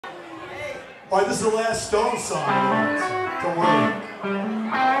All right, this is the last Stone song. Don't worry.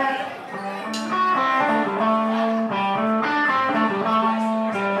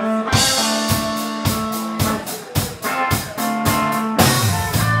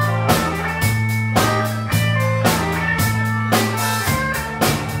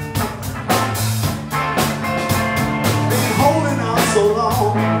 Been holding out so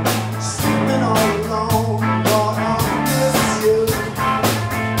long, sleeping all alone. Lord, I miss you.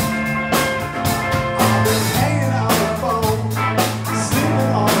 I've been hanging out the phone,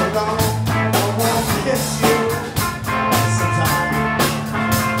 sleeping all alone. I wanna kiss you sometime.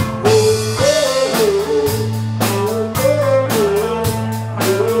 Oh, oh, oh, oh, oh,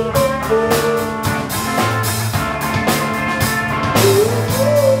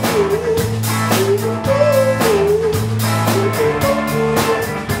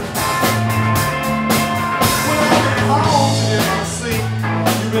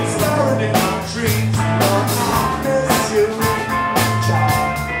 you've been staring in my dreams. Lord, I miss you,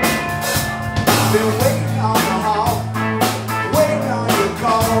 child. I've been waiting on the hall, waiting on your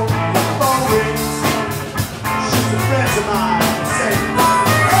call. Your phone rings. She's a friend of mine. Say,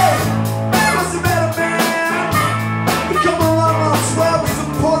 hey, what's the matter, man? We come around on swell with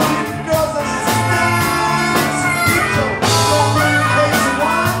some Puerto Rican girls and some nice. So, don't bring a case of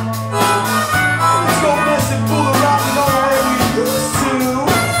wine. Let's go mess and fool around and go the way we used to.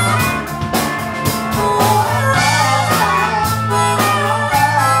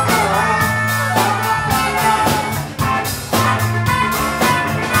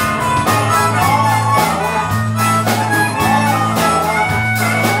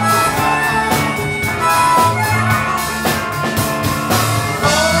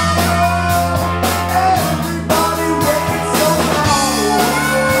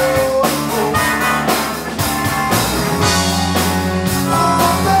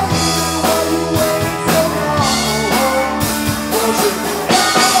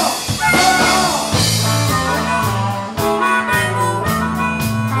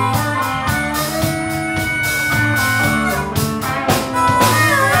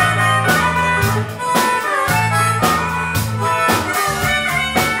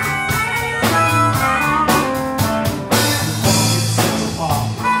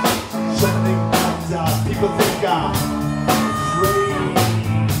 People think I'm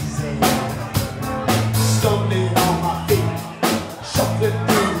crazy, stumbling on my feet, shuffling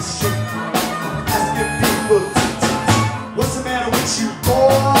through the street, asking people, what's the matter with you,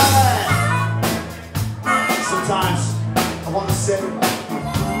 boy? Sometimes I want to say to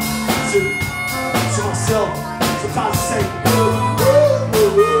myself, sometimes I say,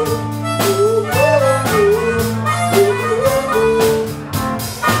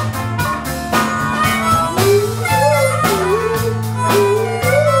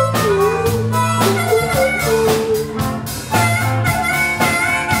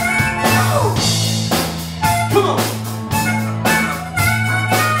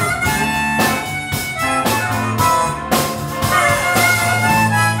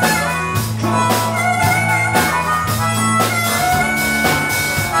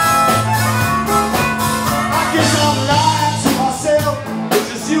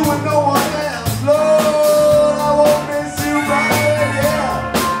 you and no one else. Lord, I won't miss you, baby,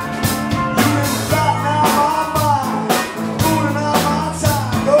 yeah. You've been plotting out my mind, fooling out my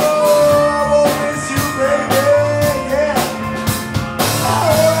time. Lord, I won't miss you, baby, yeah.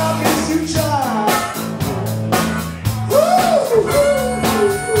 Lord, I miss you, child. Woo!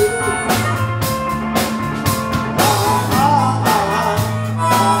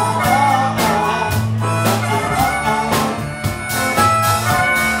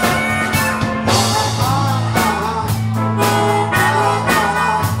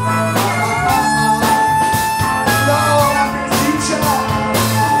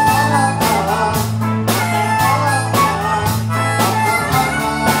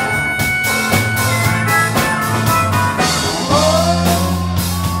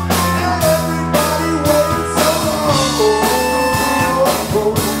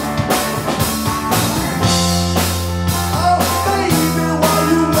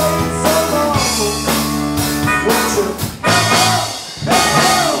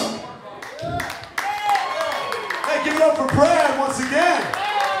 Give it up for Brad once again.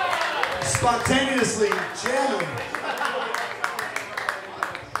 Spontaneously jamming.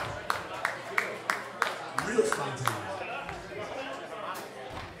 Real spontaneous.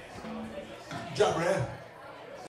 Good job, Brad.